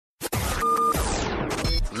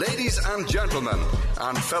Ladies and gentlemen,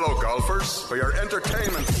 and fellow golfers, for your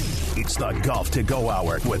entertainment. It's the Golf to Go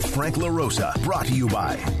Hour with Frank LaRosa, brought to you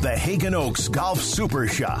by the Hagen Oaks Golf Super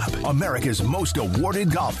Shop, America's most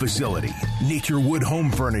awarded golf facility. Naturewood Home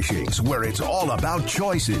Furnishings, where it's all about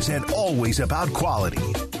choices and always about quality.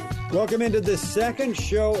 Welcome into the second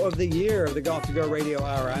show of the year of the Golf to Go Radio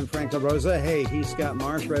Hour. I'm Frank LaRosa. Hey, he's Scott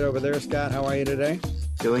Marsh right over there. Scott, how are you today?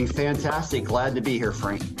 Doing fantastic. Glad to be here,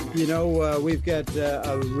 Frank. You know, we've got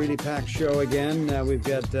a really packed show again. We've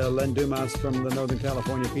got Len Dumas from the Northern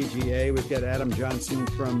California PGA. We've got Adam Johnson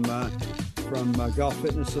from Golf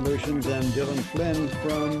Fitness Solutions and Dylan Flynn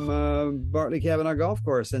from Bartley Kavanaugh Golf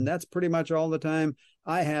Course. And that's pretty much all the time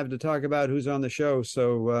I have to talk about who's on the show.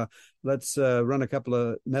 So let's run a couple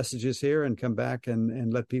of messages here and come back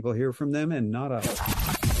and let people hear from them and not us.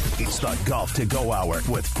 It's the Golf to Go Hour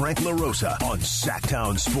with Frank LaRosa on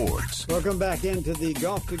Sacktown Sports. Welcome back into the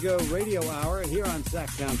Golf to Go Radio Hour here on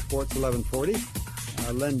Sacktown Sports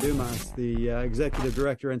 1140. Len Dumas, the Executive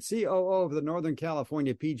Director and COO of the Northern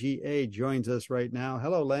California PGA, joins us right now.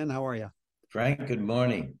 Hello, Len. How are you? Frank, good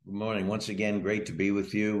morning. Good morning. Once again, great to be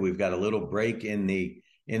with you. We've got a little break in the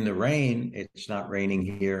rain. It's not raining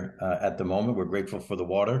here at the moment. We're grateful for the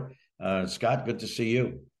water. Scott, good to see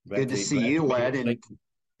you. Good to see you, Len.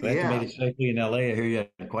 Glad you made it safely in LA. I hear you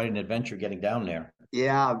had quite an adventure getting down there.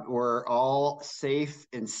 Yeah, we're all safe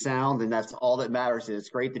and sound, and that's all that matters. And it's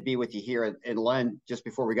great to be with you here. And Len, just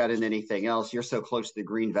before we got into anything else, you're so close to the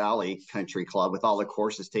Green Valley Country Club with all the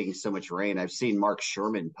courses taking so much rain. I've seen Mark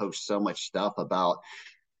Sherman post so much stuff about,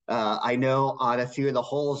 I know on a few of the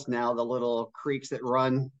holes now, the little creeks that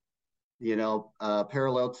run,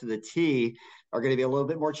 parallel to the tee are going to be a little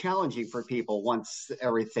bit more challenging for people once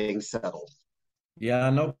everything's settled. Yeah,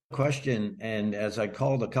 no question. And as I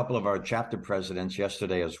called a couple of our chapter presidents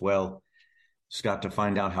yesterday as well, Scott, to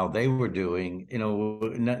find out how they were doing,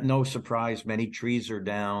 no surprise, many trees are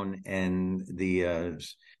down and the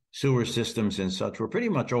sewer systems and such were pretty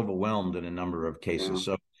much overwhelmed in a number of cases.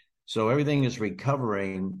 Yeah. So everything is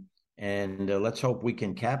recovering, and let's hope we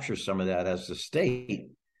can capture some of that as the state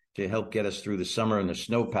to help get us through the summer. And the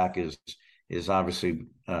snowpack is obviously,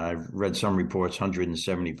 I've read some reports,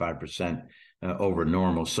 175%. Over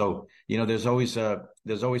normal. So, there's always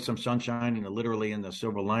some sunshine and literally in the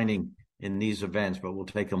silver lining in these events, but we'll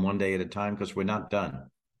take them one day at a time because we're not done.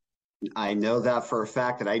 I know that for a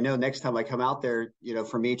fact. And I know next time I come out there,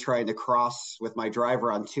 for me trying to cross with my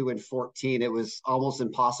driver on 2 and 14, it was almost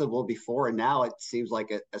impossible before. And now it seems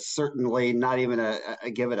like a certainly not even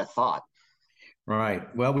a give it a thought.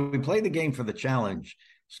 Right. Well, we played the game for the challenge.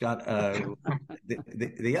 Scott,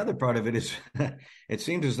 the other part of it is it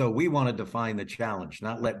seems as though we want to define the challenge,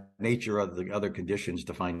 not let nature or the other conditions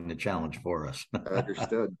define the challenge for us.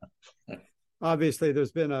 Understood. Obviously,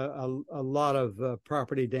 there's been a lot of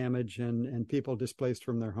property damage and people displaced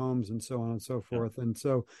from their homes and so on and so forth. And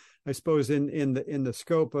so I suppose in the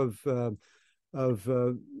scope of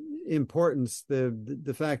importance,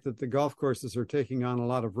 the fact that the golf courses are taking on a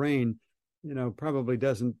lot of rain, probably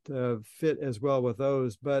doesn't fit as well with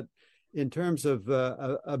those. But in terms of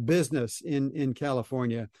a business in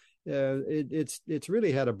California, it's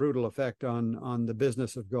really had a brutal effect on the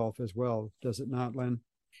business of golf as well, does it not, Len?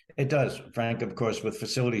 It does, Frank, of course, with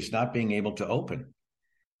facilities not being able to open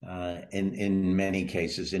in many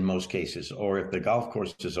cases, in most cases, or if the golf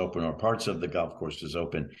course is open or parts of the golf course is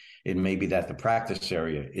open, it may be that the practice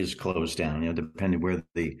area is closed down, depending where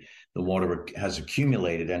the water has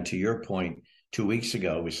accumulated. And to your point, 2 weeks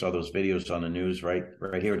ago, we saw those videos on the news right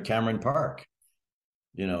here at Cameron Park,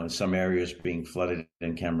 in some areas being flooded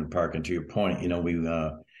in Cameron Park. And to your point,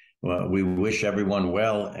 we wish everyone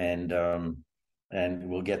well and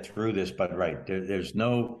we'll get through this, but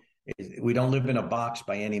we don't live in a box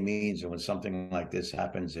by any means. And when something like this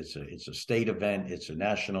happens, it's a state event, it's a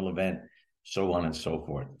national event, so on and so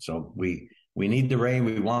forth. So we need the rain.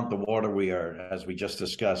 We want the water. We are, as we just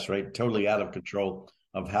discussed, right, totally out of control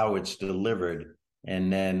of how it's delivered.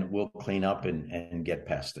 And then we'll clean up and get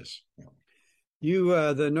past this.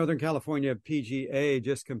 The Northern California PGA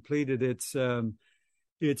just completed its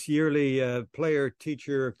yearly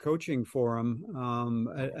player-teacher coaching forum,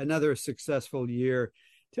 another successful year.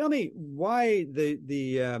 Tell me why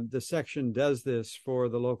the section does this for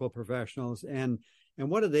the local professionals, and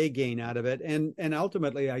what do they gain out of it? And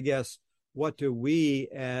ultimately, I guess, what do we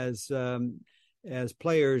as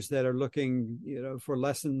players that are looking, for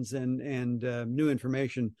lessons and new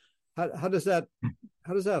information, how does that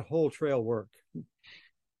whole trail work?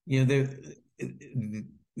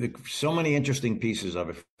 So many interesting pieces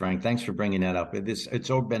of it, Frank. Thanks for bringing that up. It's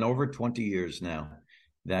been over 20 years now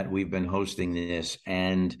that we've been hosting this,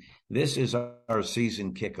 and this is our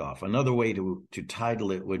season kickoff. Another way to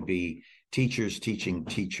title it would be Teachers Teaching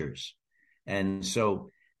Teachers. And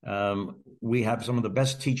so we have some of the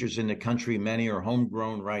best teachers in the country. Many are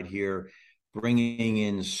homegrown right here, bringing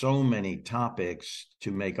in so many topics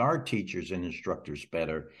to make our teachers and instructors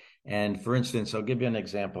better. And for instance, I'll give you an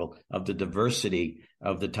example of the diversity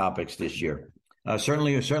of the topics this year.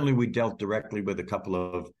 Certainly we dealt directly with a couple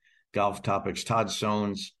of golf topics. Todd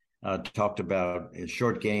Sones talked about a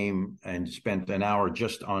short game and spent an hour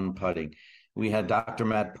just on putting. We had Dr.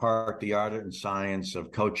 Matt Park, the art and science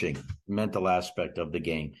of coaching, mental aspect of the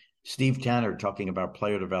game. Steve Tanner talking about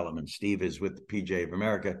player development. Steve is with the PGA of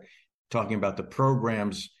America, talking about the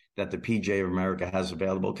programs that the PGA of America has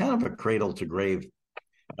available, kind of a cradle to grave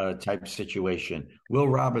type situation. Will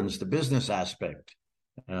Robbins, the business aspect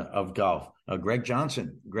of golf. Greg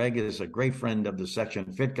Johnson. Greg is a great friend of the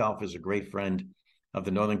section. Fit Golf is a great friend of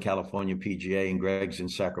the Northern California PGA, and Greg's in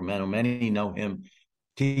Sacramento. Many know him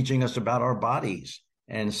teaching us about our bodies.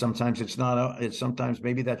 And sometimes it's sometimes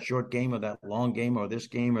maybe that short game or that long game or this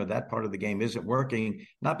game or that part of the game isn't working,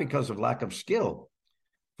 not because of lack of skill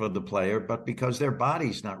for the player, but because their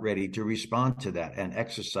body's not ready to respond to that, and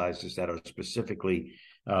exercises that are specifically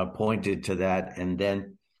pointed to that. And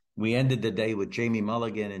then we ended the day with Jamie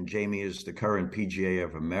Mulligan, and Jamie is the current PGA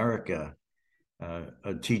of America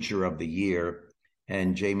a Teacher of the Year.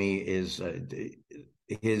 And Jamie is the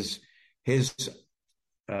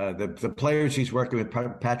players he's working with,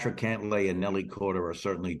 Patrick Cantlay and Nelly Korda, are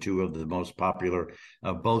certainly two of the most popular,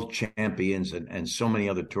 both champions, and so many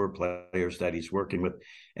other tour players that he's working with.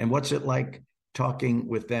 And what's it like talking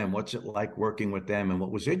with them? What's it like working with them? And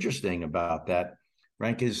what was interesting about that,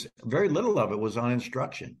 Frank, is very little of it was on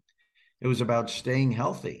instruction. It was about staying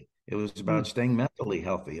healthy. It was about staying mentally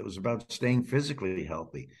healthy. It was about staying physically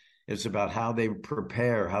healthy. It's about how they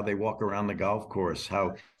prepare, how they walk around the golf course,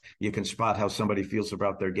 how you can spot how somebody feels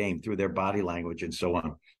about their game through their body language and so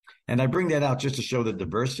on. And I bring that out just to show the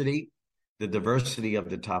diversity of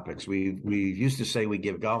the topics. We used to say we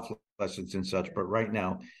give golf lessons and such, but right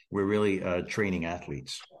now we're really training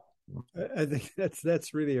athletes. I think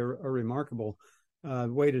that's really a remarkable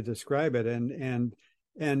way to describe it, and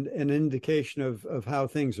an indication of how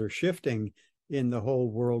things are shifting in the whole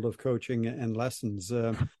world of coaching and lessons.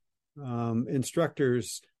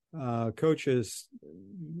 Instructors, coaches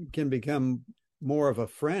can become more of a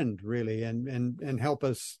friend, really, and help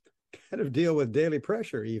us kind of deal with daily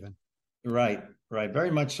pressure even. Right.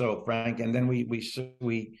 Very much so, Frank. And then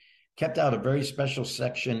we kept out a very special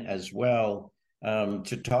section as well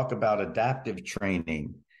to talk about adaptive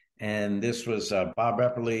training. And this was Bob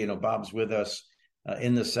Epperly. Bob's with us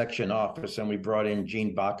in the section office, and we brought in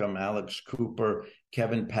Gene Bockham, Alex Cooper,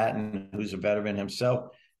 Kevin Patton, who's a veteran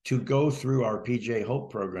himself, to go through our PGA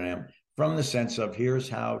Hope program from the sense of here's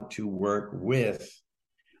how to work with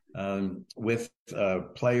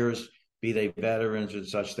players, be they veterans and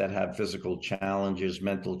such, that have physical challenges,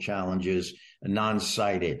 mental challenges,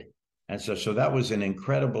 non-sighted. And so that was an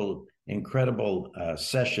incredible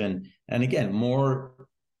session. And again, more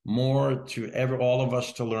to all of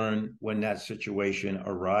us to learn when that situation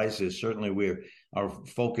arises. Certainly our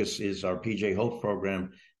focus is our PGA Hope program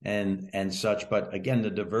and such. But again, the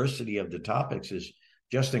diversity of the topics is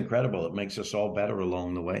just incredible. It makes us all better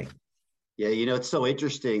along the way. Yeah, it's so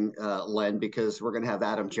interesting, Len, because we're going to have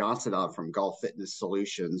Adam Johnson on from Golf Fitness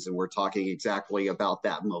Solutions, and we're talking exactly about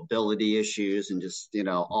that mobility issues and just,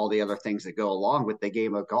 all the other things that go along with the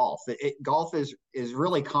game of golf. Golf is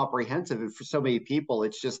really comprehensive, and for so many people,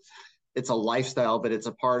 it's a lifestyle, but it's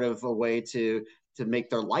a part of a way to make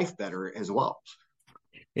their life better as well.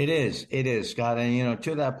 It is, Scott. And,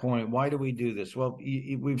 to that point, why do we do this? Well,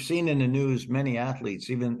 we've seen in the news many athletes,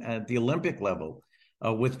 even at the Olympic level,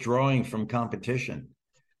 withdrawing from competition,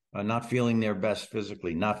 not feeling their best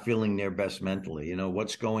physically, not feeling their best mentally,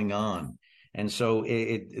 what's going on. And so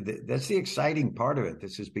that's the exciting part of it.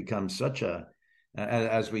 This has become such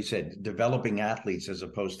as we said, developing athletes as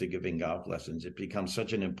opposed to giving golf lessons. It becomes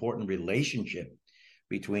such an important relationship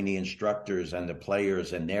between the instructors and the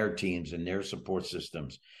players and their teams and their support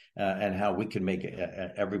systems, and how we can make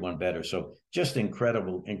everyone better. So just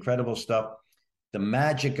incredible stuff. The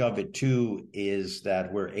magic of it, too, is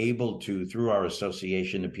that we're able to, through our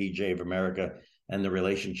association, the PGA of America, and the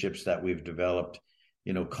relationships that we've developed,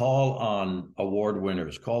 call on award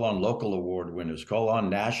winners, call on local award winners, call on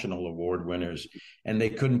national award winners, and they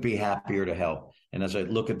couldn't be happier to help. And as I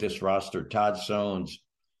look at this roster, Todd Sones,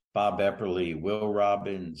 Bob Epperly, Will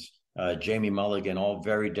Robbins, Jamie Mulligan, all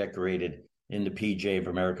very decorated in the PGA of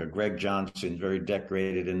America. Greg Johnson, very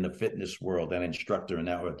decorated in the fitness world and instructor in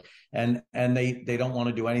that world. And they don't want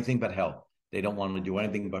to do anything but help. They don't want to do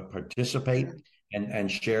anything but participate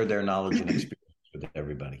and share their knowledge and experience with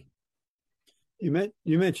everybody. You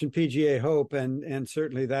mentioned PGA Hope, and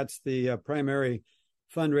certainly that's the primary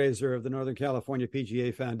fundraiser of the Northern California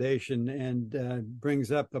PGA Foundation, and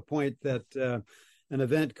brings up a point that an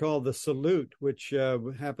event called the Salute, which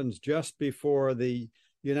happens just before the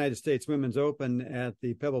United States Women's Open at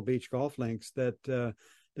the Pebble Beach Golf Links, that the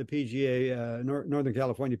PGA Northern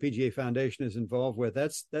California PGA Foundation is involved with.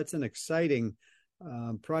 That's an exciting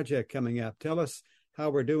project coming up. Tell us how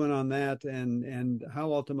we're doing on that, and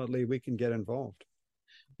how ultimately we can get involved.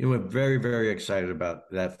 We're very, very excited about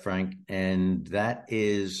that, Frank. And that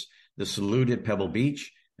is the Salute at Pebble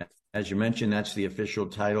Beach. As you mentioned, that's the official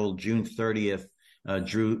title, June 30th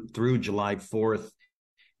through July 4th.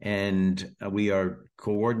 And we are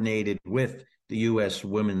coordinated with the U.S.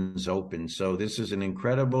 Women's Open. So this is an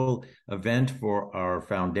incredible event for our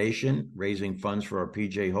foundation, raising funds for our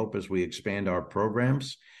PGA Hope as we expand our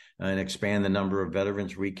programs and expand the number of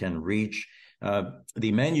veterans we can reach.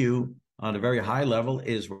 The menu on a very high level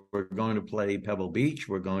is we're going to play Pebble Beach.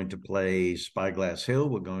 We're going to play Spyglass Hill.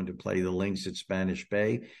 We're going to play the links at Spanish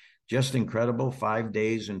Bay. Just incredible, 5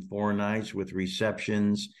 days and 4 nights with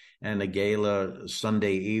receptions and a gala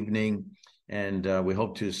Sunday evening. And we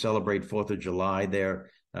hope to celebrate 4th of July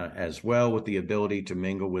there as well, with the ability to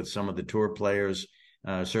mingle with some of the tour players.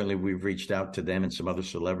 Certainly we've reached out to them and some other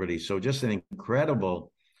celebrities. So just an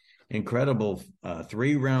incredible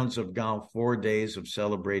 3 rounds of golf, 4 days of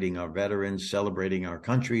celebrating our veterans, celebrating our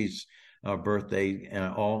country's birthday,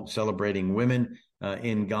 all celebrating women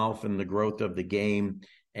in golf and the growth of the game.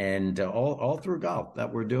 And all through golf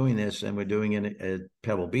that we're doing this, and we're doing it at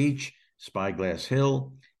Pebble Beach, Spyglass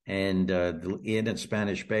Hill, and the Inn at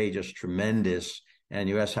Spanish Bay, just tremendous. And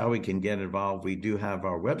you asked how we can get involved. We do have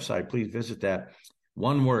our website. Please visit that.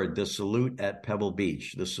 One word, the Salute at Pebble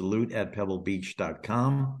Beach, the Salute at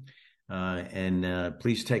pebblebeach.com. And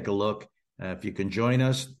please take a look. If you can join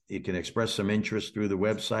us, you can express some interest through the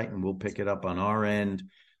website, and we'll pick it up on our end.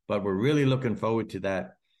 But we're really looking forward to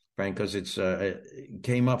that, Frank, because it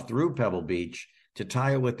came up through Pebble Beach. To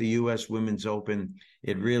tie it with the U.S. Women's Open,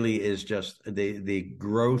 it really is just the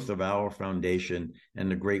growth of our foundation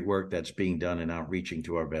and the great work that's being done in outreaching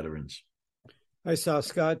to our veterans. I saw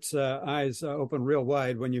Scott's eyes open real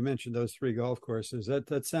wide when you mentioned those 3 golf courses.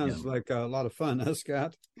 That sounds like a lot of fun, huh,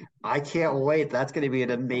 Scott? I can't wait. That's going to be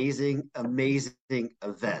an amazing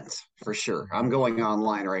event for sure. I'm going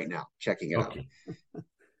online right now, checking it out.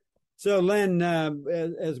 So, Len,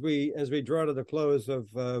 as we draw to the close of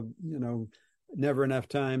never enough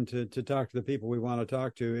time to talk to the people we want to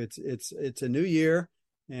talk to, it's a new year,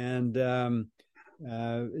 and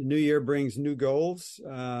new year brings new goals.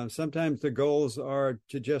 Sometimes the goals are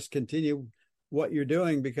to just continue what you're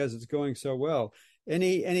doing because it's going so well.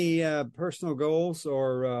 Any personal goals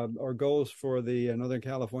or goals for the Northern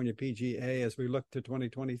California PGA as we look to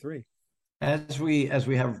 2023? As we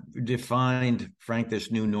have defined, Frank, this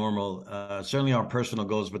new normal, certainly our personal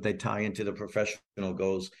goals, but they tie into the professional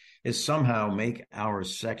goals, is somehow make our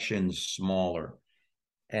sections smaller.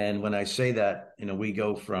 And when I say that, we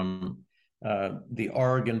go from the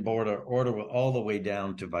Oregon border all the way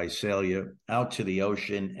down to Visalia, out to the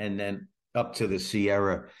ocean, and then up to the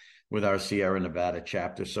Sierra with our Sierra Nevada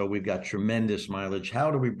chapter. So we've got tremendous mileage. How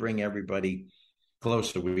do we bring everybody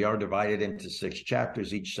closer? We are divided into 6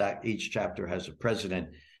 chapters. Each chapter has a president.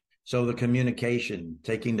 So the communication,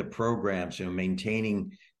 taking the programs,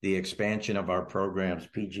 maintaining the expansion of our programs,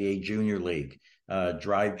 PGA Junior League,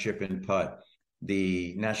 Drive, Chip, and Putt,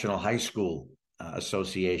 the National High School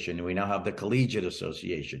Association, and we now have the Collegiate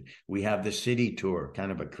Association. We have the City Tour,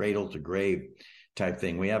 kind of a cradle to grave type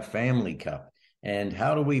thing. We have Family Cup. And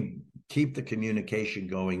how do we keep the communication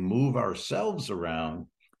going, move ourselves around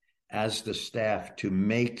as the staff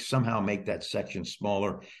to somehow make that section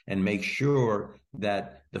smaller, and make sure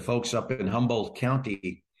that the folks up in Humboldt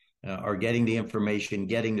County are getting the information,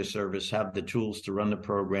 getting the service, have the tools to run the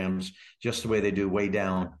programs just the way they do way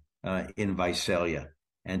down in Visalia.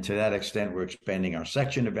 And to that extent, we're expanding our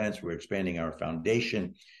section events, we're expanding our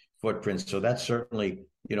foundation footprint. So that's certainly,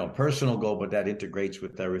 personal goal, but that integrates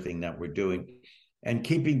with everything that we're doing. And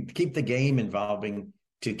keep the game involving,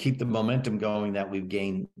 to keep the momentum going that we've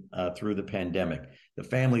gained through the pandemic. The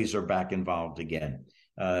families are back involved again.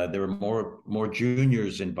 There are more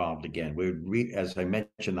juniors involved again. As I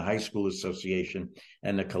mentioned, the High School Association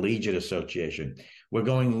and the Collegiate Association. We're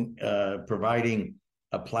providing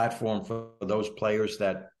a platform for those players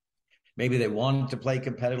that maybe they want to play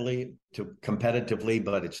competitively,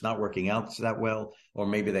 but it's not working out that well. Or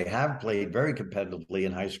maybe they have played very competitively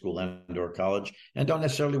in high school and or college and don't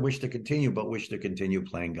necessarily wish to continue, but wish to continue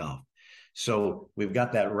playing golf. So we've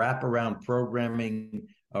got that wraparound programming,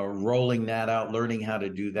 rolling that out, learning how to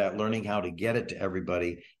do that, learning how to get it to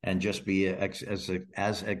everybody, and just be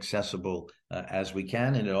as accessible as we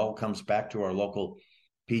can. And it all comes back to our local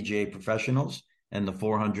PGA professionals and the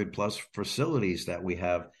 400 plus facilities that we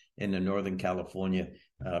have in the Northern California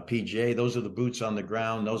PGA. Those are the boots on the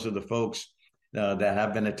ground. Those are the folks that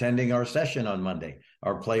have been attending our session on Monday,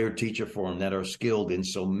 our player teacher forum, that are skilled in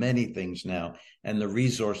so many things now, and the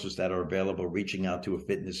resources that are available, reaching out to a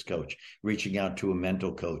fitness coach, reaching out to a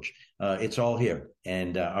mental coach. It's all here.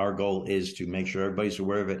 And our goal is to make sure everybody's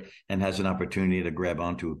aware of it and has an opportunity to grab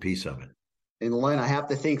onto a piece of it. And Len, I have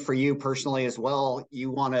to think for you personally as well,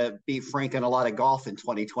 you want to beat Frank in a lot of golf in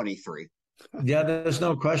 2023. Yeah, there's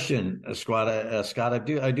no question, Scott.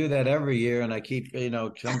 I do that every year, and I keep,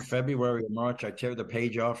 come February or March, I tear the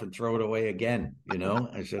page off and throw it away again.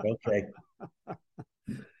 I said, okay.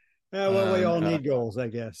 Yeah, well, we all need goals, I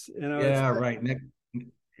guess. Yeah, right.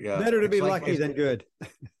 Yeah, better to be lucky than good.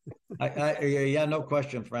 Yeah, no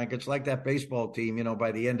question, Frank. It's like that baseball team.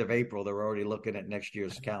 By the end of April, they're already looking at next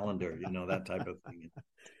year's calendar. That type of thing.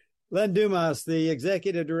 Len Dumas, the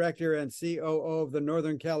Executive Director and COO of the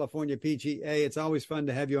Northern California PGA. It's always fun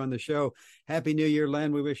to have you on the show. Happy New Year,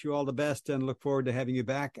 Len. We wish you all the best and look forward to having you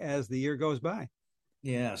back as the year goes by.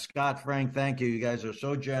 Yeah, Scott, Frank, thank you. You guys are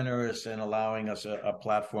so generous in allowing us a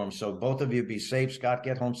platform. So both of you be safe. Scott,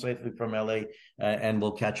 get home safely from LA, and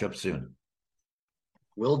we'll catch up soon.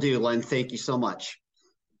 Will do, Len. Thank you so much.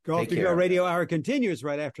 Golf to Go Radio Hour continues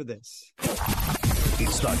right after this.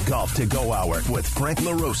 It's the Golf to Go Hour with Frank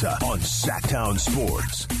LaRosa on Sacktown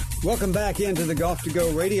Sports. Welcome back into the Golf to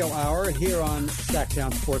Go Radio Hour here on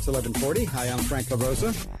Sacktown Sports 1140. Hi, I'm Frank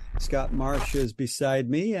LaRosa. Scott Marsh is beside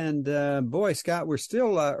me. And boy, Scott, we're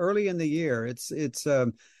still early in the year. It's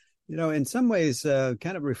in some ways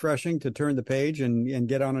kind of refreshing to turn the page and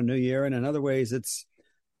get on a new year. And in other ways, it's,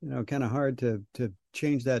 kind of hard to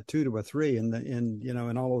change that 2 to a 3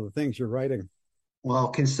 in all of the things you're writing. Well,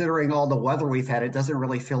 considering all the weather we've had, it doesn't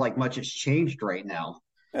really feel like much has changed right now.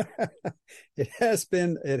 It has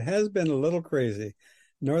been a little crazy.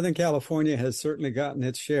 Northern California has certainly gotten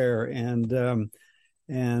its share, and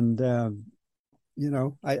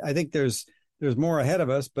I think there's more ahead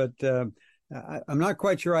of us, but I'm not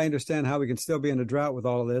quite sure I understand how we can still be in a drought with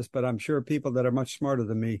all of this, but I'm sure people that are much smarter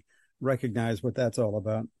than me recognize what that's all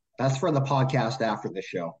about. That's for the podcast after the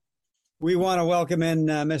show. We want to welcome in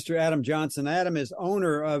Mr. Adam Johnson. Adam is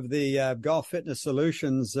owner of the Golf Fitness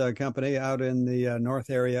Solutions company out in the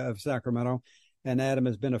north area of Sacramento. And Adam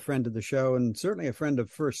has been a friend of the show and certainly a friend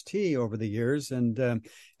of First Tee over the years. And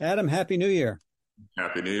Adam, Happy New Year.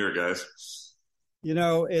 Happy New Year, guys.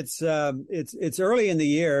 It's early in the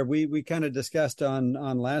year. We kind of discussed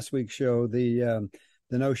on last week's show the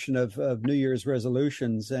notion of New Year's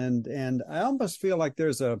resolutions. And I almost feel like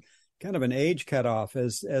there's a kind of an age cutoff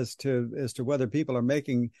as to whether people are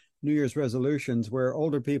making New Year's resolutions, where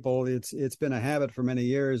older people, it's been a habit for many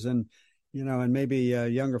years, and maybe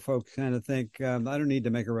younger folks kind of think, I don't need to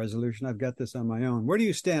make a resolution. I've got this on my own. Where do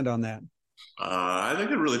you stand on that? I think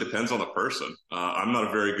it really depends on the person. I'm not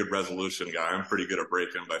a very good resolution guy. I'm pretty good at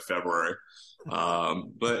breaking by February.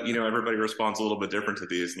 But everybody responds a little bit different to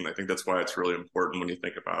these. And I think that's why it's really important when you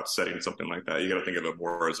think about setting something like that. You got to think of it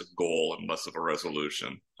more as a goal and less of a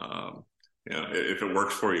resolution. If it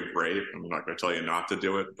works for you, great. I'm not going to tell you not to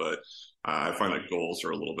do it, but I find that goals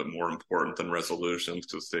are a little bit more important than resolutions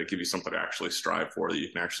because they give you something to actually strive for that you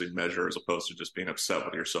can actually measure, as opposed to just being upset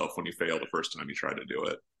with yourself when you fail the first time you try to do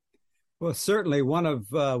it. Well, certainly one of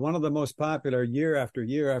the most popular year after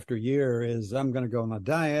year after year is I'm going to go on a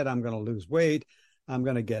diet. I'm going to lose weight. I'm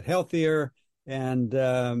going to get healthier. And,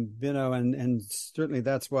 and certainly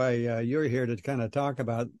that's why you're here to kind of talk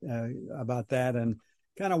about that and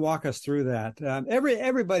kind of walk us through that.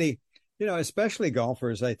 Everybody, especially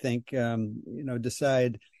golfers, I think,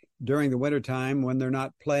 decide during the wintertime when they're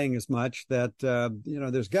not playing as much that,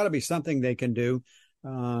 there's got to be something they can do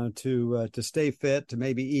to stay fit, to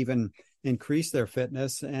maybe even increase their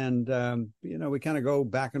fitness. And, we kind of go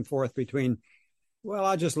back and forth between, well,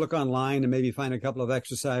 I'll just look online and maybe find a couple of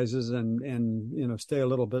exercises and stay a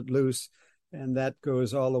little bit loose. And that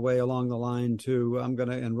goes all the way along the line to, I'm going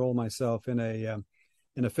to enroll myself in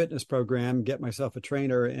a fitness program, get myself a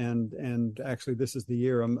trainer. And actually this is the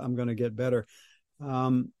year I'm going to get better.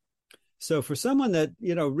 So for someone that,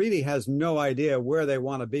 really has no idea where they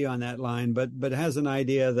want to be on that line, but has an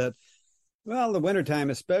idea that, well, the wintertime,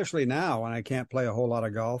 especially now when I can't play a whole lot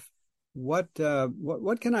of golf, what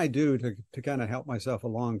can I do to kind of help myself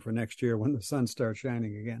along for next year when the sun starts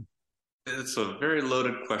shining again? It's a very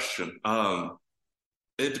loaded question.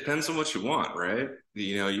 It depends on what you want, right?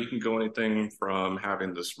 You can go anything from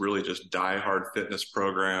having this really just die-hard fitness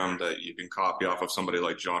program that you can copy off of somebody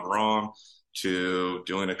like John Rahm, to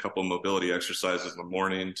doing a couple mobility exercises in the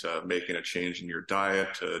morning, to making a change in your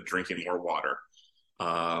diet, to drinking more water.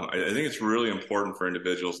 I think it's really important for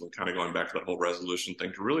individuals, and kind of going back to that whole resolution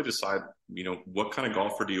thing, to really decide, what kind of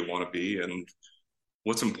golfer do you want to be, and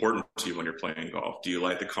what's important to you when you're playing golf? Do you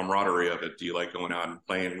like the camaraderie of it? Do you like going out and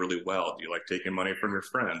playing really well? Do you like taking money from your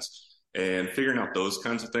friends? And figuring out those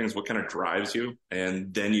kinds of things, what kind of drives you?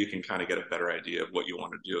 And then you can kind of get a better idea of what you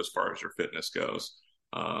want to do as far as your fitness goes.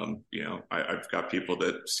 I've got people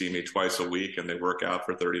that see me twice a week and they work out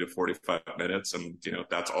for 30 to 45 minutes and,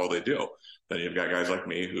 that's all they do. Then you've got guys like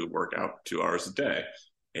me who work out 2 hours a day,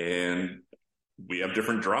 and we have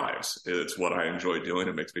different drives. It's what I enjoy doing.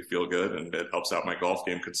 It makes me feel good, and it helps out my golf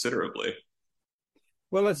game considerably.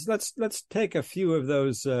 Well, let's take a few of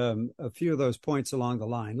those points along the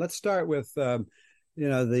line. Let's start with the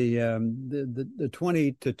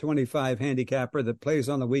 20 to 25 handicapper that plays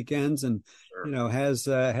on the weekends and sure.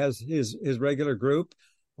 Has his regular group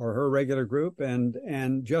or her regular group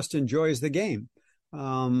and just enjoys the game.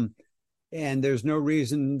 And there's no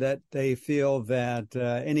reason that they feel that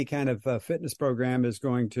any kind of fitness program is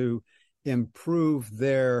going to improve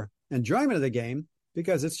their enjoyment of the game,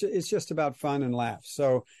 because it's just about fun and laughs.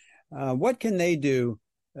 So what can they do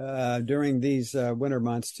during these winter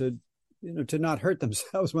months to not hurt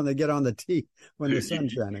themselves when they get on the tee when the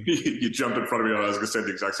sun's shining? You jumped in front of me. I was going to say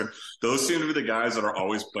the exact same. Those seem to be the guys that are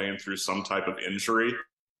always playing through some type of injury.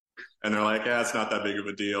 And they're like, it's not that big of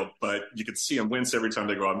a deal. But you can see them wince every time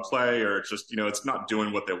they go out and play, or it's just, it's not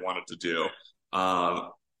doing what they want it to do.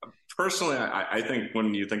 Personally, I think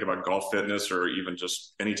when you think about golf fitness or even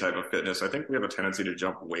just any type of fitness, I think we have a tendency to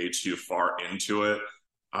jump way too far into it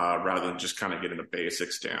rather than just kind of getting the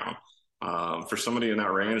basics down. For somebody in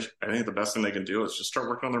that range, I think the best thing they can do is just start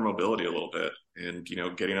working on their mobility a little bit, and,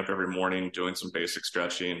 getting up every morning, doing some basic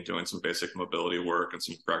stretching, doing some basic mobility work and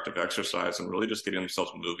some corrective exercise, and really just getting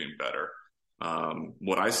themselves moving better.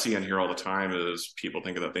 What I see in here all the time is people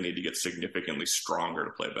thinking that they need to get significantly stronger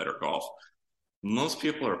to play better golf. Most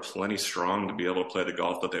people are plenty strong to be able to play the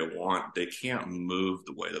golf that they want. They can't move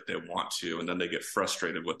the way that they want to, and then they get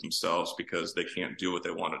frustrated with themselves because they can't do what they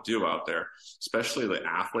want to do out there, especially the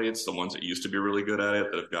athletes, the ones that used to be really good at it,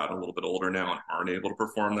 that have gotten a little bit older now and aren't able to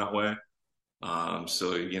perform that way.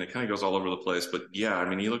 So, it kind of goes all over the place. But yeah,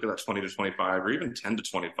 you look at that 20 to 25 or even 10 to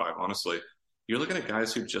 25, honestly, you're looking at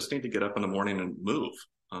guys who just need to get up in the morning and move.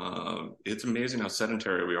 It's amazing how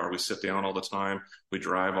sedentary we are. We sit down all the time. We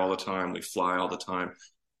drive all the time. We fly all the time.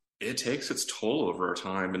 It takes its toll over our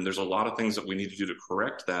time. And there's a lot of things that we need to do to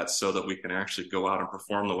correct that so that we can actually go out and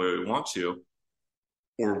perform the way we want to,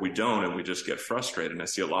 or we don't, and we just get frustrated. And I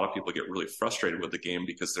see a lot of people get really frustrated with the game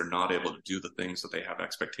because they're not able to do the things that they have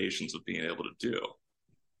expectations of being able to do.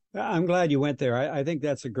 I'm glad you went there. I think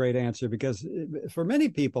that's a great answer, because for many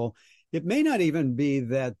people, it may not even be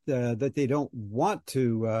that they don't want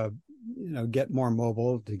to, get more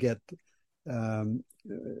mobile, to get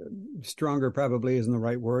stronger. Probably isn't the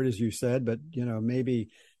right word, as you said, but maybe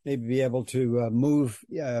be able to move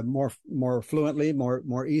more fluently,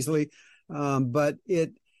 more easily. But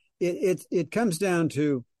it comes down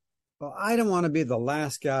to, well, I don't want to be the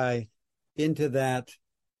last guy into that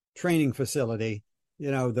training facility.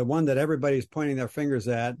 The one that everybody's pointing their fingers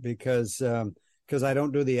at because I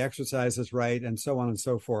don't do the exercises right, and so on and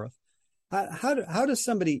so forth. How does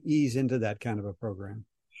somebody ease into that kind of a program?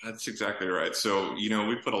 That's exactly right. So,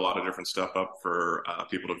 we put a lot of different stuff up for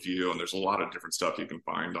people to view, and there's a lot of different stuff you can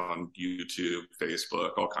find on YouTube,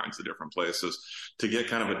 Facebook, all kinds of different places to get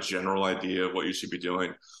kind of a general idea of what you should be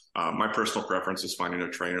doing. My personal preference is finding a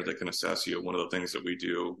trainer that can assess you. One of the things that we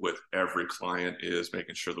do with every client is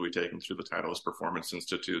making sure that we take them through the Titleist Performance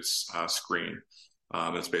Institute's screen.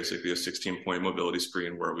 It's basically a 16-point mobility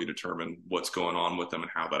screen where we determine what's going on with them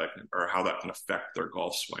and how that can affect their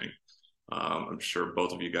golf swing. I'm sure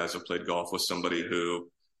both of you guys have played golf with somebody who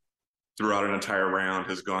throughout an entire round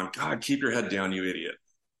has gone, God, keep your head down, you idiot.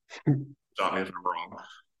 Stop me if I'm wrong.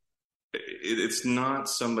 It's not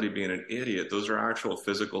somebody being an idiot. Those are actual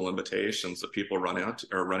physical limitations that people run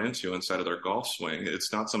into inside of their golf swing.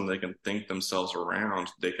 It's not something they can think themselves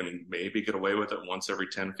around. They can maybe get away with it once every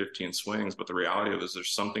 10, 15 swings, but the reality of it is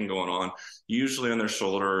there's something going on, usually in their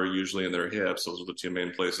shoulder or usually in their hips. Those are the two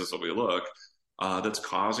main places that we look. that's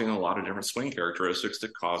causing a lot of different swing characteristics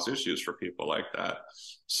that cause issues for people like that.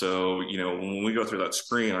 So, when we go through that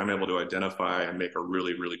screen, I'm able to identify and make a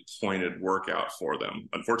really, really pointed workout for them.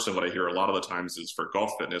 Unfortunately, what I hear a lot of the times is for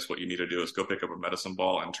golf fitness, what you need to do is go pick up a medicine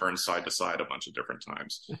ball and turn side to side a bunch of different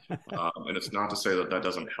times. And it's not to say that that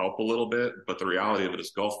doesn't help a little bit, but the reality of it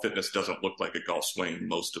is golf fitness doesn't look like a golf swing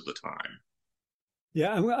most of the time.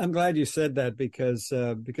 Yeah, I'm glad you said that because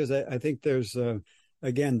I think there's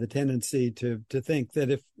again the tendency to think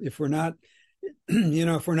that if we're not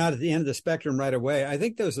if we're not at the end of the spectrum right away, I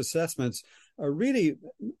think those assessments are really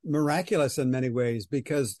miraculous in many ways,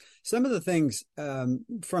 because some of the things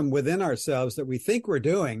from within ourselves that we think we're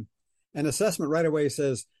doing, an assessment right away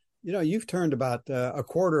says, you've turned about a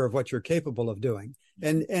quarter of what you're capable of doing,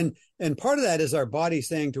 and part of that is our body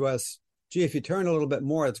saying to us, gee, if you turn a little bit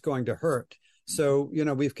more, it's going to hurt. So,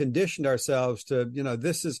 we've conditioned ourselves to,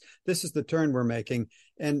 this is the turn we're making.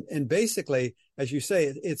 And basically, as you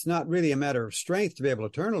say, it's not really a matter of strength to be able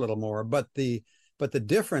to turn a little more, but the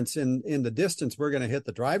difference in the distance we're going to hit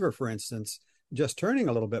the driver, for instance, just turning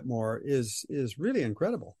a little bit more is really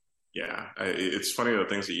incredible. Yeah. It's funny, the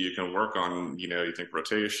things that you can work on, you think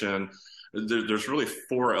rotation. There's really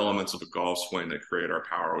 4 elements of a golf swing that create our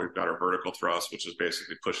power. We've got our vertical thrust, which is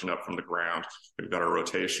basically pushing up from the ground. We've got our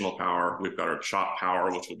rotational power. We've got our chop power,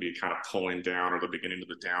 which will be kind of pulling down or the beginning of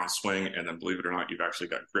the downswing. And then, believe it or not, you've actually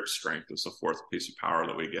got grip strength as the 4th piece of power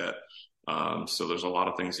that we get. So there's a lot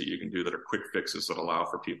of things that you can do that are quick fixes that allow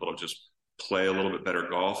for people to just play a little bit better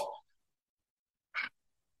golf.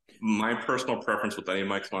 My personal preference with any of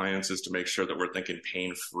my clients is to make sure that we're thinking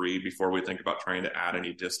pain-free before we think about trying to add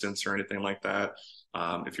any distance or anything like that.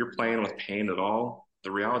 If you're playing with pain at all,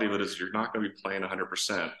 the reality of it is you're not going to be playing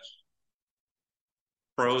 100%.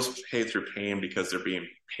 Pros pay through pain because they're being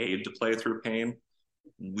paid to play through pain.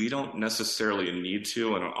 We don't necessarily need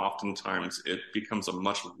to, and oftentimes it becomes a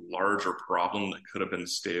much larger problem that could have been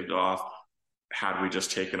staved off had we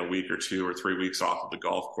just taken a week or 2 or 3 weeks off of the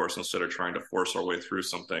golf course instead of trying to force our way through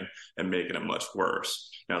something and making it much worse.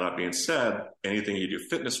 Now, that being said, anything you do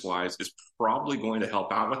fitness-wise is probably going to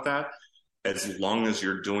help out with that, as long as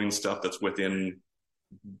you're doing stuff that's within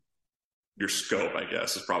your scope, I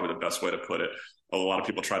guess, is probably the best way to put it. A lot of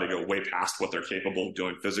people try to go way past what they're capable of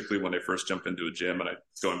doing physically when they first jump into a gym. And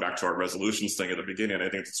going back to our resolutions thing at the beginning, I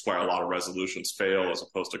think that's why a lot of resolutions fail as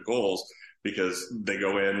opposed to goals, because they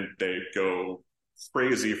go in, they go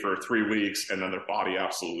crazy for 3 weeks, and then their body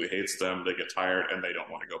absolutely hates them. They get tired and they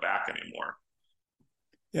don't want to go back anymore.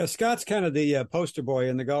 Yeah, Scott's kind of the poster boy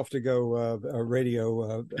in the Golf to Go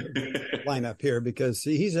radio lineup here, because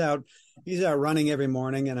he's out running every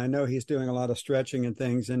morning, and I know he's doing a lot of stretching and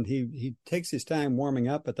things, and he takes his time warming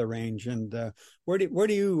up at the range. And where do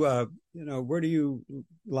you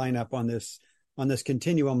line up on this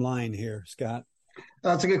continuum line here, Scott?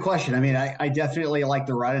 That's a good question. I mean, I definitely like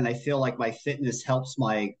to run, and I feel like my fitness helps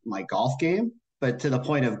my golf game. But to the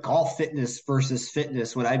point of golf fitness versus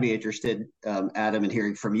fitness, what I'd be interested, Adam, in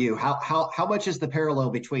hearing from you, how much is the parallel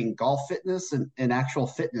between golf fitness and actual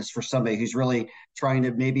fitness for somebody who's really trying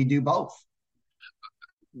to maybe do both?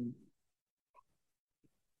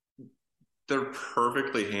 They're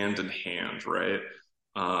perfectly hand in hand, right?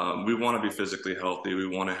 We want to be physically healthy. We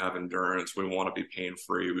want to have endurance. We want to be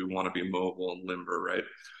pain-free. We want to be mobile and limber, right?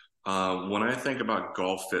 When I think about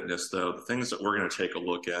golf fitness, though, the things that we're going to take a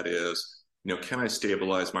look at is, can I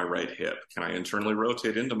stabilize my right hip? Can I internally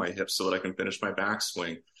rotate into my hip so that I can finish my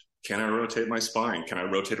backswing? Can I rotate my spine? Can I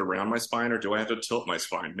rotate around my spine, or do I have to tilt my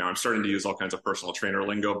spine? Now, I'm starting to use all kinds of personal trainer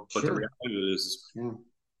lingo, but the reality is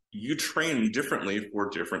you train differently for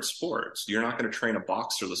different sports. You're not going to train a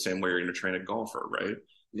boxer the same way you're going to train a golfer, right?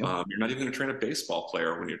 Yep. You're not even going to train a baseball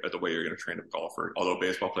player the way you're going to train a golfer, although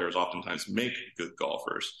baseball players oftentimes make good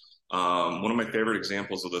golfers. One of my favorite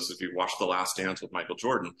examples of this, if you watch The Last Dance with Michael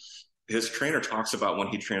Jordan, his trainer talks about when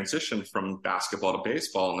he transitioned from basketball to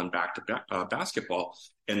baseball and then back to basketball,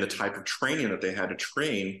 and the type of training that they had to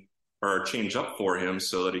train or change up for him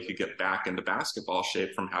so that he could get back into basketball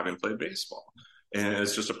shape from having played baseball. And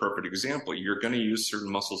it's just a perfect example. You're going to use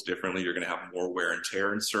certain muscles differently. You're going to have more wear and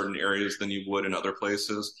tear in certain areas than you would in other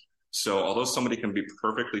places. So although somebody can be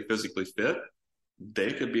perfectly physically fit,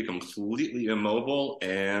 they could be completely immobile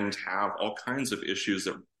and have all kinds of issues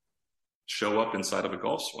that show up inside of a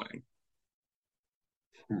golf swing.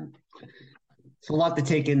 It's a lot to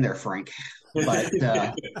take in there, Frank, but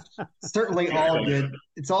certainly all good.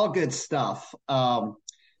 It's all good stuff. Adam,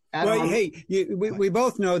 well, hey, we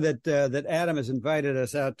both know that Adam has invited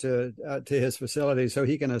us out to his facility so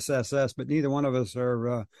he can assess us, but neither one of us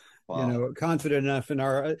are confident enough in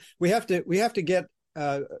our. We have to get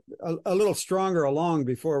a little stronger along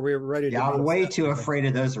before we were ready to. Yeah, I'm way too afraid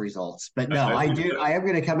of those results. But no, I am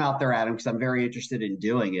going to come out there, Adam, because I'm very interested in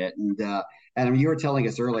doing it. And Adam, you were telling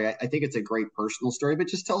us earlier, I think it's a great personal story, but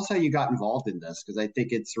just tell us how you got involved in this, because I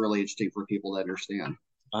think it's really interesting for people to understand.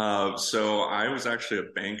 So I was actually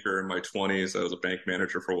a banker in my 20s. I was a bank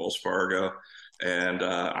manager for Wells Fargo, and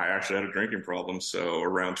I actually had a drinking problem. So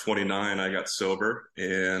around 29, I got sober,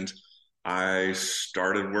 and I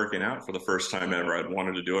started working out for the first time ever. I'd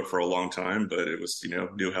wanted to do it for a long time, but it was,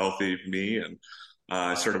 new healthy me. And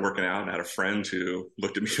I started working out and had a friend who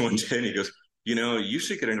looked at me one day and he goes, you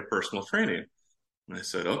should get into personal training. And I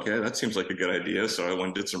said, okay, that seems like a good idea. So I went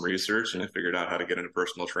and did some research and I figured out how to get into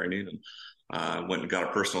personal training, and went and got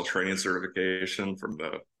a personal training certification from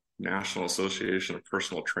the National Association of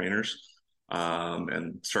Personal Trainers.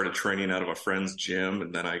 And started training out of a friend's gym.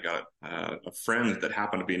 And then I got a friend that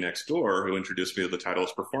happened to be next door who introduced me to the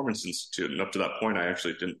Titleist Performance Institute. And up to that point, I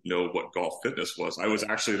actually didn't know what golf fitness was. I was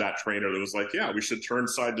actually that trainer that was like, yeah, we should turn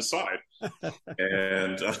side to side.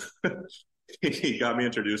 And he got me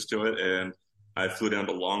introduced to it. And I flew down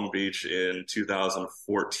to Long Beach in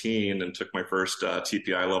 2014 and took my first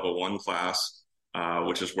TPI level 1 class,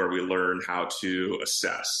 which is where we learn how to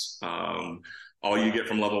assess. All you get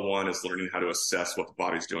from level 1 is learning how to assess what the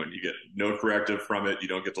body's doing. You get no corrective from it. You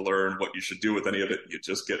don't get to learn what you should do with any of it. You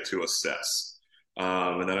just get to assess.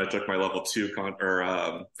 And then I took my level 2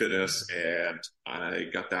 fitness, and I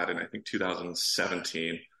got that in, I think,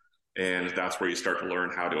 2017. And that's where you start to learn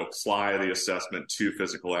how to apply the assessment to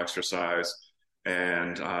physical exercise.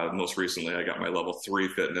 And most recently, I got my level 3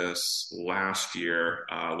 fitness last year,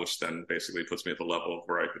 which then basically puts me at the level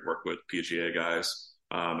where I could work with PGA guys.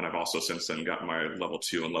 And I've also since then gotten my level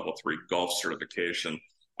 2 and level 3 golf certification,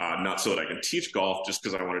 not so that I can teach golf, just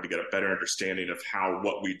because I wanted to get a better understanding of how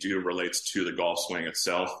what we do relates to the golf swing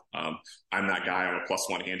itself. I'm that guy, I'm a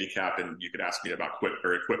 +1 handicap, and you could ask me about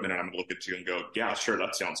equipment, and I'm going to look at you and go, yeah, sure,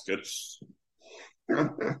 that sounds good.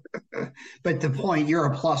 But the point,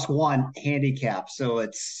 you're a +1 handicap, so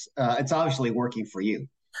it's obviously working for you.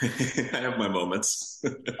 I have my moments.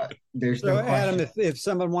 There's no question. Adam, if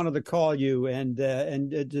someone wanted to call you and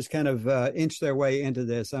just kind of inch their way into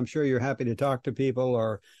this, I'm sure you're happy to talk to people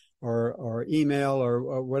or email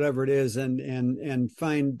or whatever it is, and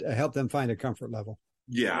help them find a comfort level.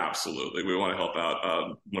 Yeah, absolutely. We want to help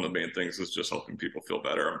out. One of the main things is just helping people feel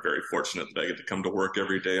better. I'm very fortunate that I get to come to work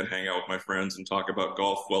every day and hang out with my friends and talk about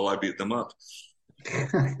golf while I beat them up.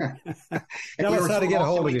 Tell us how to get a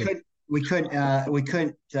hold of you. We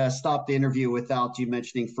couldn't stop the interview without you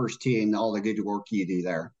mentioning First Tee and all the good work you do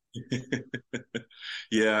there.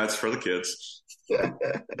 Yeah, it's for the kids.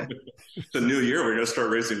 It's a new year. We're going to start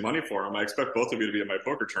raising money for them. I expect both of you to be at my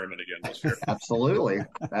poker tournament again this year. Absolutely.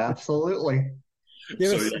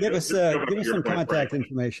 Give us some contact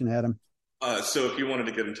information, Adam. So if you wanted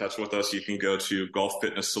to get in touch with us, you can go to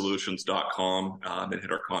golffitnesssolutions.com and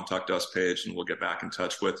hit our contact us page, and we'll get back in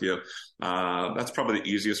touch with you. That's probably the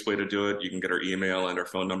easiest way to do it. You can get our email and our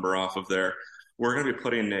phone number off of there. We're going to be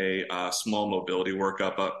putting a small mobility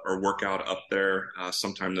workout up there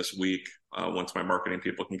sometime this week once my marketing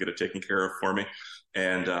people can get it taken care of for me.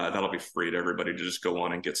 And that'll be free to everybody to just go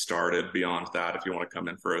on and get started. Beyond that, if you want to come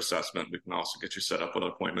in for assessment, we can also get you set up with an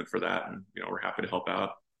appointment for that. And, we're happy to help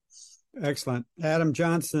out. Excellent. Adam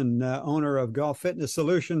Johnson, owner of Golf Fitness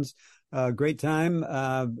Solutions. Great time.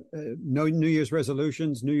 No New Year's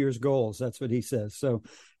resolutions, New Year's goals. That's what he says. So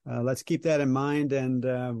let's keep that in mind, and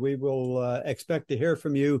we will expect to hear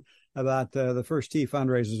from you about the First Tee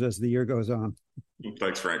fundraisers as the year goes on.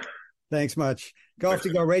 Thanks, Frank. Thanks much. Golf to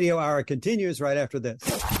Go Radio Hour continues right after this.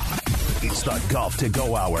 It's the Golf to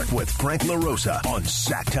Go Hour with Frank LaRosa on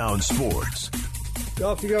Sacktown Sports.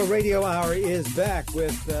 Golf to Go Radio Hour is back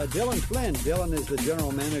with Dylan Flynn. Dylan is the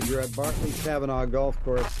general manager at Bartley Kavanaugh Golf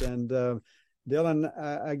Course. And Dylan,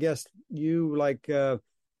 I guess you, like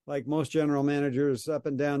most general managers up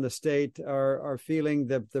and down the state, are feeling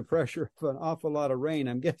the pressure of an awful lot of rain.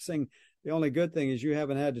 I'm guessing the only good thing is you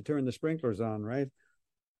haven't had to turn the sprinklers on, right?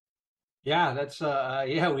 Yeah, that's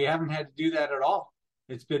we haven't had to do that at all.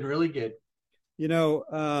 It's been really good.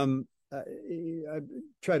 I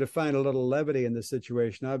try to find a little levity in the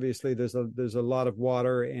situation. Obviously, there's a lot of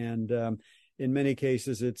water, and in many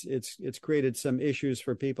cases, it's created some issues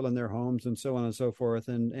for people in their homes and so on and so forth.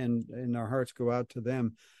 And our hearts go out to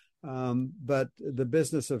them. But the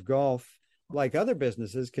business of golf, like other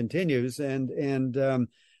businesses, continues, and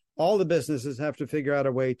all the businesses have to figure out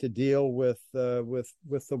a way to deal with the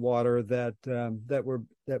water that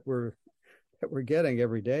we're getting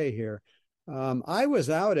every day here. I was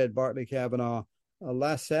out at Bartley Kavanaugh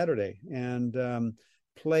last Saturday and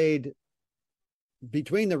played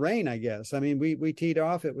between the rain, I guess. I mean, we teed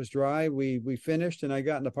off, it was dry, we finished, and I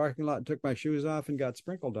got in the parking lot and took my shoes off and got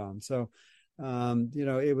sprinkled on. So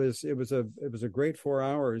it was a great 4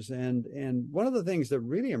 hours. And one of the things that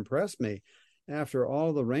really impressed me after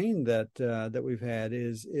all the rain that we've had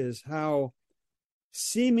is how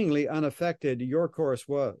seemingly unaffected your course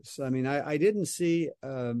was. I mean, I didn't see,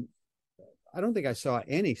 I don't think I saw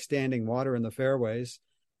any standing water in the fairways.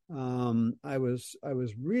 I was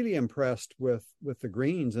really impressed with the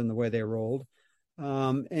greens and the way they rolled.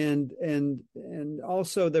 And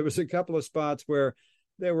also there was a couple of spots where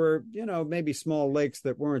there were, maybe small lakes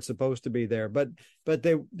that weren't supposed to be there, but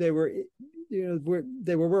they were,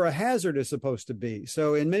 they were where a hazard is supposed to be.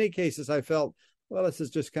 So in many cases I felt, well, this is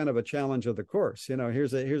just kind of a challenge of the course.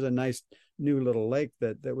 Here's a nice new little lake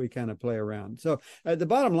that we kind of play around. So the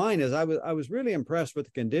bottom line is I was really impressed with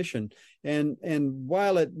the condition. And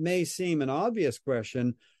while it may seem an obvious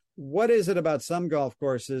question, what is it about some golf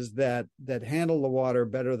courses that handle the water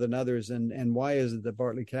better than others? And why is it that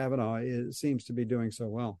Bartley Kavanaugh seems to be doing so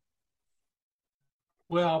well?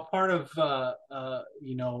 Well, part of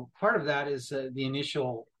that is the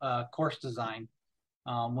initial course design.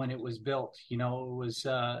 When it was built, it was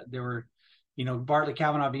there were, Bartley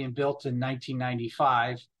Kavanaugh being built in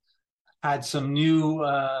 1995 had some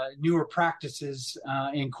newer practices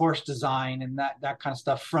in course design and that kind of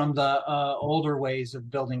stuff from the older ways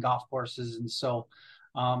of building golf courses. And so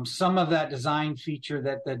some of that design feature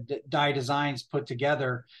that the Dye Designs put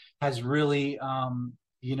together has really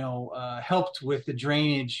helped with the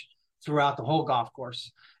drainage throughout the whole golf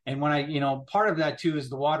course. And when part of that too is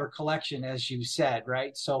the water collection, as you said,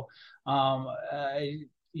 right? So, some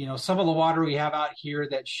of the water we have out here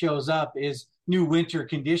that shows up is new winter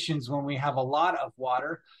conditions when we have a lot of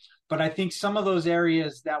water. But I think some of those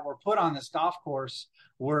areas that were put on this golf course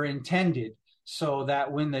were intended so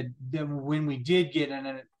that when we did get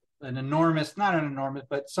an enormous, not an enormous,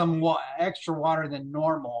 but some extra water than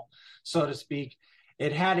normal, so to speak,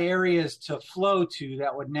 it had areas to flow to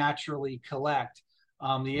that would naturally collect.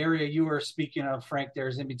 The area you were speaking of, Frank,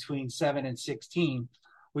 there's in between 7 and 16.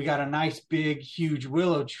 We got a nice, big, huge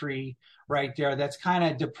willow tree right there that's kind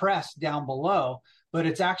of depressed down below, but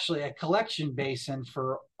it's actually a collection basin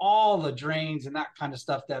for all the drains and that kind of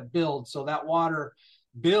stuff that builds. So that water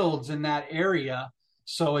builds in that area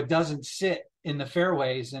so it doesn't sit in the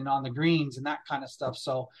fairways and on the greens and that kind of stuff.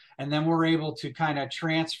 So, and then we're able to kind of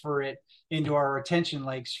transfer it into our retention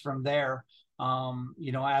lakes from there,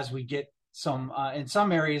 as we get some in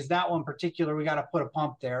some areas. That one particular, we got to put a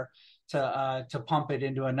pump there to pump it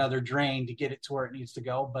into another drain to get it to where it needs to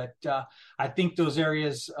go. But I think those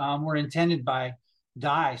areas were intended by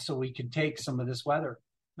Dye so we could take some of this weather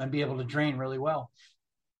and be able to drain really well.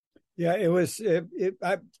 Yeah, it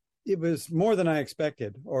was more than I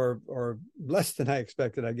expected, or less than I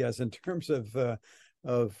expected, I guess, in terms of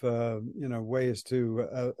ways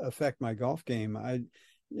to affect my golf game.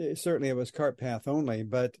 Certainly it was cart path only,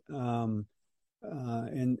 but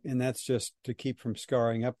and that's just to keep from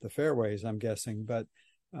scarring up the fairways, I'm guessing. But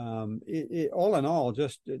all in all,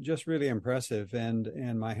 just really impressive,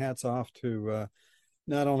 and my hat's off to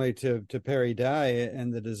not only to Perry Dye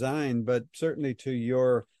and the design, but certainly to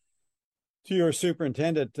your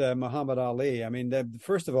superintendent, Muhammad Ali. I mean,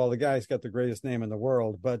 first of all, the guy's got the greatest name in the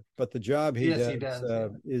world, but the job he does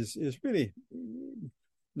is really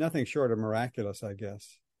nothing short of miraculous, I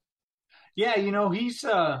guess. Yeah,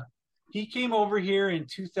 he came over here in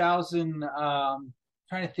 2000.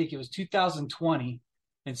 Trying to think, it was 2020,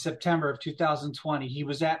 in September of 2020. He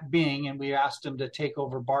was at Bing, and we asked him to take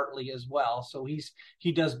over Bartley as well. So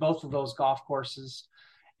he does both of those golf courses.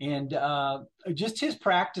 And just his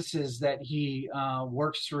practices that he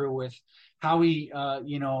works through with how he,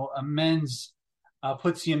 amends,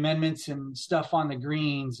 puts the amendments and stuff on the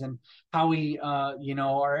greens, and how he, our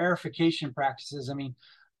aerification practices. I mean,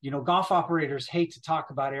 golf operators hate to talk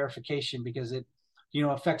about aerification because it,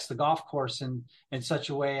 affects the golf course in such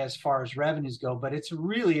a way as far as revenues go. But it's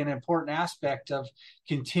really an important aspect of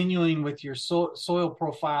continuing with your soil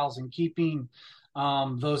profiles and keeping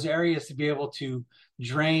those areas to be able to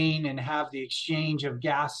drain and have the exchange of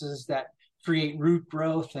gases that create root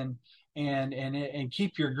growth and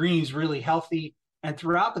keep your greens really healthy and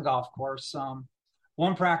throughout the golf course.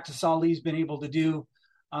 One practice Ali's been able to do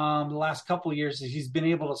the last couple of years is he's been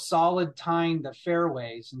able to solid tine the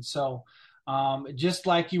fairways. And so just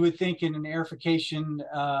like you would think in an aerification,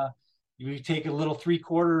 you take a little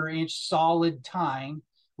 3/4 inch solid tine,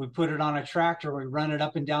 we put it on a tractor, we run it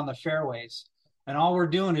up and down the fairways. And all we're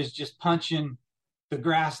doing is just punching the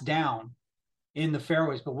grass down in the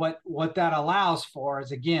fairways. But what that allows for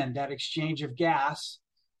is, again, that exchange of gas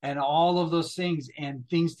and all of those things and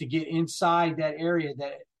things to get inside that area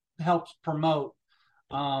that helps promote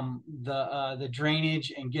the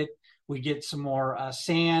drainage and we get some more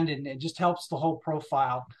sand, and it just helps the whole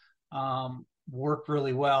profile work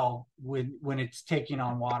really well when it's taking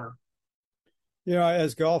on water. You know,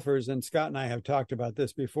 as golfers, and Scott and I have talked about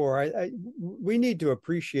this before, we need to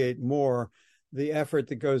appreciate more the effort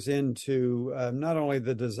that goes into not only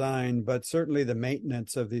the design, but certainly the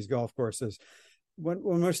maintenance of these golf courses. When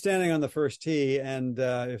we're standing on the first tee, and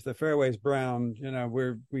if the fairway's brown, you know,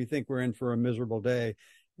 we think we're in for a miserable day.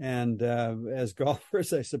 And as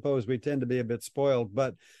golfers, I suppose we tend to be a bit spoiled.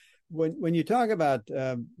 But when you talk about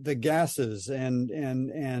the gases and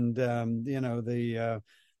you know, the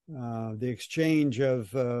exchange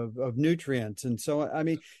of nutrients, and so I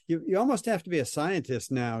mean, you almost have to be a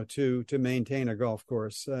scientist now to maintain a golf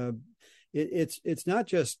course. It's not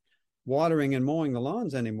just watering and mowing the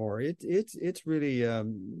lawns anymore. It's really a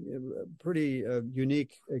pretty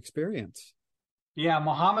unique experience. Yeah,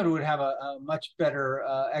 Muhammad would have a much better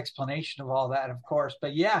explanation of all that, of course.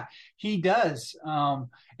 But yeah, he does.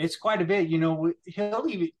 It's quite a bit. You know,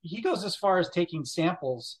 he goes as far as taking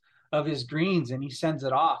samples of his greens and he sends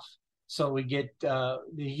it off. So he gets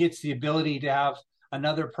the ability to have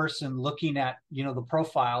another person looking at, you know, the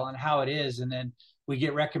profile and how it is, and then we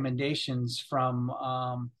get recommendations from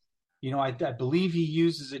you know, I believe he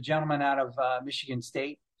uses a gentleman out of Michigan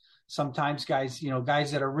State. Sometimes guys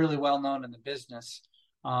that are really well known in the business,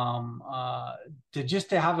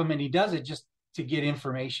 to have him, and he does it just to get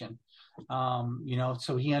information. You know,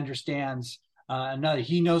 so he understands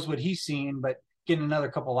he knows what he's seeing, but getting another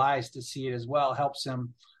couple eyes to see it as well helps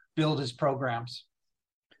him build his programs.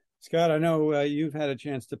 Scott, I know you've had a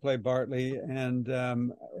chance to play Bartley and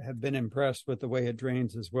have been impressed with the way it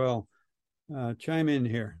drains as well. Chime in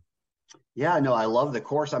here. Yeah, no, I love the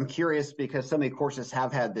course. I'm curious because so many courses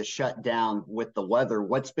have had this shut down with the weather.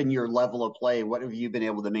 What's been your level of play? What have you been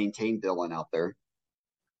able to maintain, Dylan, out there?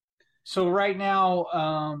 So right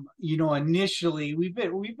now, you know, initially we've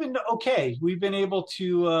been okay. We've been able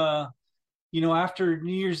to, you know, after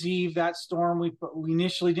New Year's Eve, that storm, we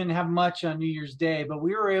initially didn't have much on New Year's Day, but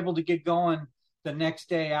we were able to get going the next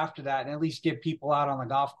day after that and at least get people out on the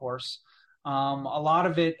golf course. A lot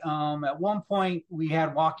of it, at one point we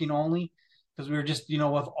had walking only because we were just, you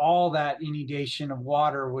know, with all that inundation of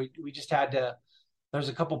water, we just had to, there's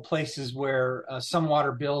a couple places where some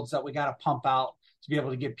water builds that we got to pump out to be able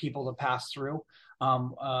to get people to pass through.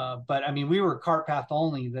 But I mean, we were cart path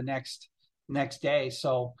only the next day.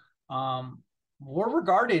 So, we're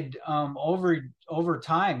regarded, over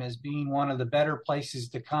time as being one of the better places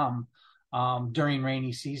to come, during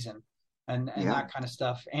rainy season and that kind of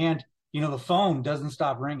stuff. And, you know, the phone doesn't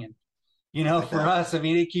stop ringing, you know, for us. I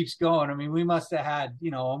mean, it keeps going. I mean, we must have had,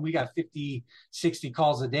 you know, we got 50, 60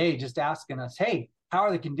 calls a day just asking us, hey, how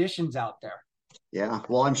are the conditions out there? Yeah,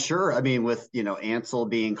 well, I'm sure. I mean, with, you know, Ansel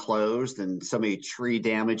being closed and so many tree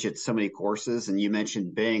damage at so many courses, and you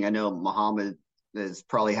mentioned Bing, I know Muhammad has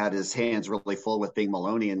probably had his hands really full with Bing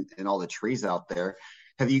Maloney and all the trees out there.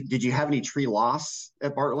 Did you have any tree loss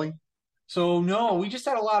at Bartley? So no, we just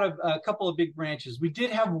had a couple of big branches. We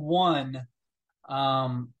did have one,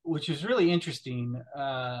 which was really interesting,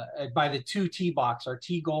 by the 2 tee box, our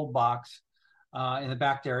tee gold box, in the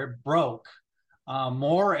back there. It broke,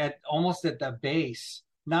 more almost at the base,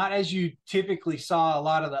 not as you typically saw a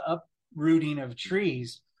lot of the uprooting of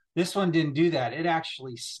trees. This one didn't do that. It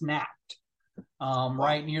actually snapped,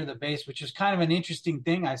 right near the base, which is kind of an interesting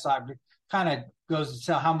thing. I saw it kind of goes to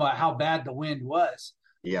tell how bad the wind was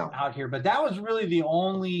out here. But that was really the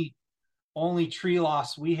only tree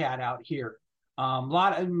loss we had out here. A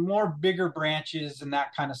lot of more bigger branches and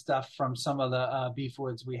that kind of stuff from some of the beef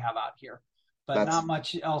woods we have out here, but not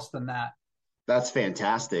much else than that. That's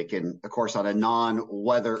fantastic. And of course, on a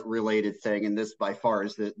non-weather related thing, and this by far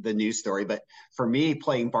is the news story, but for me,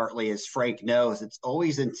 playing Bartley, as Frank knows, it's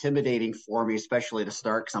always intimidating for me, especially to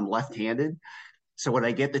start because I'm left-handed. So when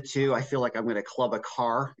I get the 2, I feel like I'm going to club a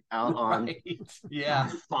car out on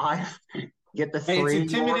 5. Get the 3.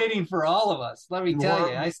 It's intimidating for all of us. Let me tell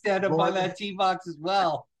you, I stand up on that tee box as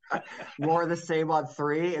well. More of the same on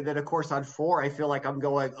 3. And then, of course, on 4, I feel like I'm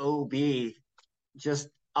going OB just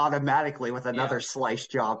automatically with another slice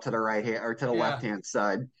job to the right hand or to the left-hand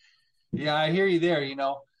side. Yeah, I hear you there. You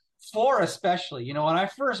know, 4 especially, you know, when I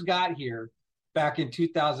first got here back in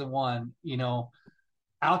 2001, you know,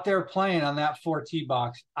 out there playing on that 4 tee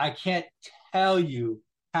box, I can't tell you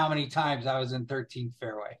how many times I was in 13th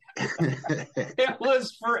fairway. It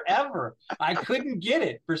was forever. I couldn't get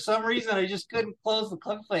it. For some reason, I just couldn't close the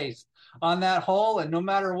clip face on that hole. And no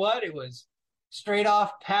matter what, it was straight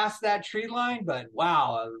off past that tree line, but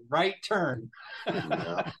wow, a right turn.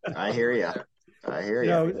 Yeah, I hear you.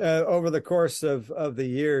 Over the course of the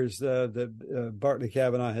years, the Bartley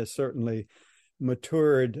Kavanaugh has certainly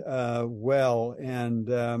matured well.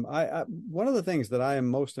 And I one of the things that I am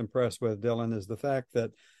most impressed with, Dylan, is the fact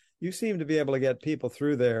that you seem to be able to get people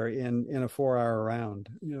through there in a 4-hour round.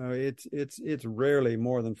 It's rarely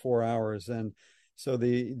more than 4 hours. And so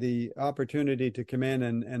the opportunity to come in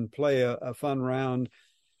and play a fun round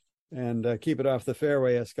and keep it off the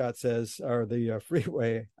fairway, as Scott says, or the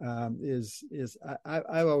freeway,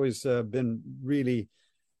 I've always been really,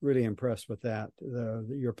 really impressed with that,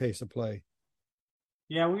 your pace of play.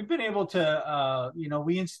 Yeah, we've been able to,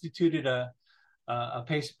 we instituted a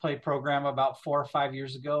pace of play program about 4 or 5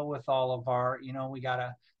 years ago with all of our, we got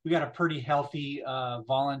a pretty healthy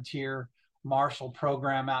volunteer marshal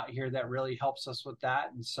program out here that really helps us with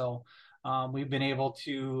that. And so we've been able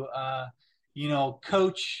to,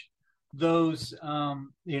 coach those,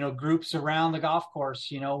 groups around the golf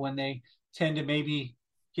course, when they tend to maybe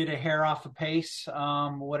get a hair off the pace,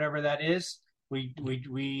 whatever that is, we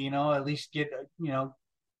at least get,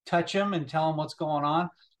 touch them and tell them what's going on,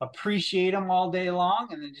 appreciate them all day long,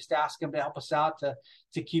 and then just ask them to help us out to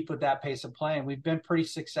keep with that pace of play. And we've been pretty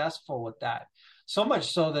successful with that. So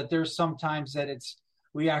much so that there's sometimes that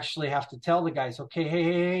we actually have to tell the guys, okay,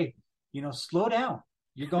 hey, slow down.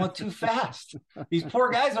 You're going too fast. These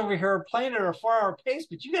poor guys over here are playing at a 4-hour pace,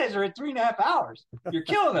 but you guys are at 3.5 hours. You're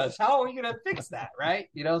killing us. How are we going to fix that? Right.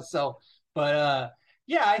 I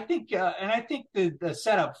think, and I think the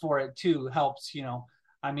setup for it too helps,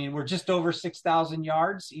 we're just over 6,000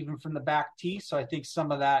 yards, even from the back tee. So I think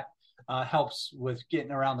some of that helps with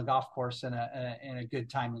getting around the golf course in a good,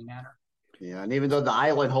 timely manner. Yeah, and even though the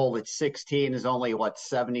island hole at 16 is only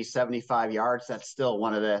 70, 75 yards, that's still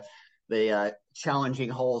one of the challenging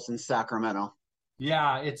holes in Sacramento.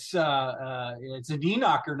 Yeah, it's a knee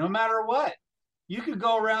knocker no matter what. You could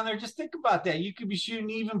go around there, just think about that. You could be shooting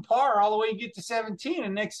even par all the way to get to 17,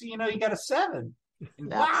 and next thing you know, you got a 7.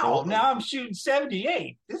 Wow, now I'm shooting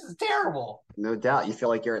 78. This is terrible. No doubt. You feel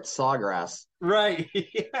like you're at Sawgrass. Right.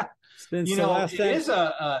 Yeah.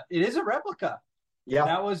 It is a replica. Yeah.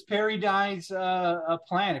 That was Perry Dye's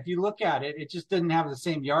plan. If you look at it, it just didn't have the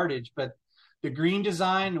same yardage, but the green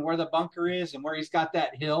design and where the bunker is and where he's got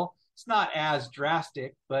that hill, it's not as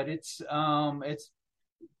drastic, but it's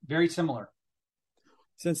very similar.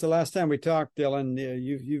 Since the last time we talked, Dylan,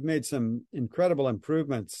 you've made some incredible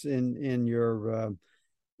improvements in your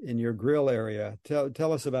grill area.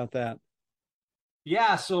 Tell us about that.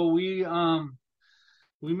 Yeah, so we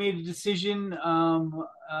made a decision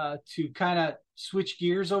to kind of switch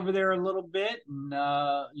gears over there a little bit, and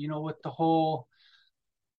with the whole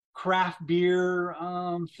craft beer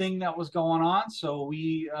thing that was going on, so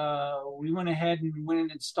we went ahead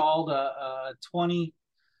and installed a 20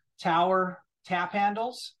 tower tap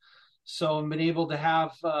handles. So I've been able to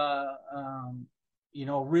have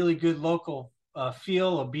really good local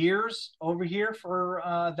feel of beers over here for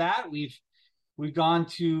that. We've gone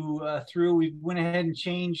we went ahead and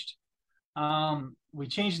changed we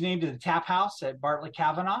changed the name to the Tap House at Bartley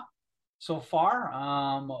Kavanaugh. So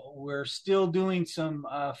far, we're still doing some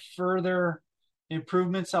further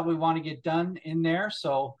improvements that we want to get done in there.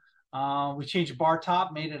 So we changed the bar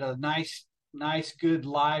top, made it a nice, good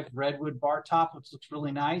live redwood bar top, which looks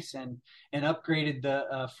really nice, and upgraded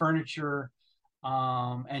the furniture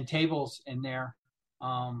and tables in there. We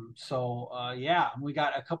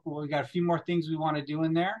got a few more things we want to do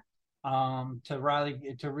in there to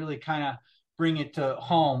really kind of bring it to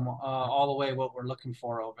home all the way what we're looking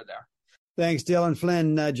for over there. Thanks, Dylan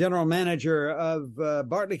Flynn, General Manager of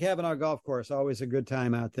Bartley Kavanaugh Golf Course. Always a good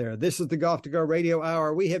time out there. This is the Golf to Go Radio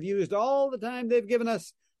Hour. We have used all the time they've given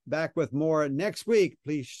us. Back with more next week.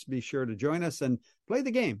 Please be sure to join us and play the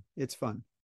game. It's fun.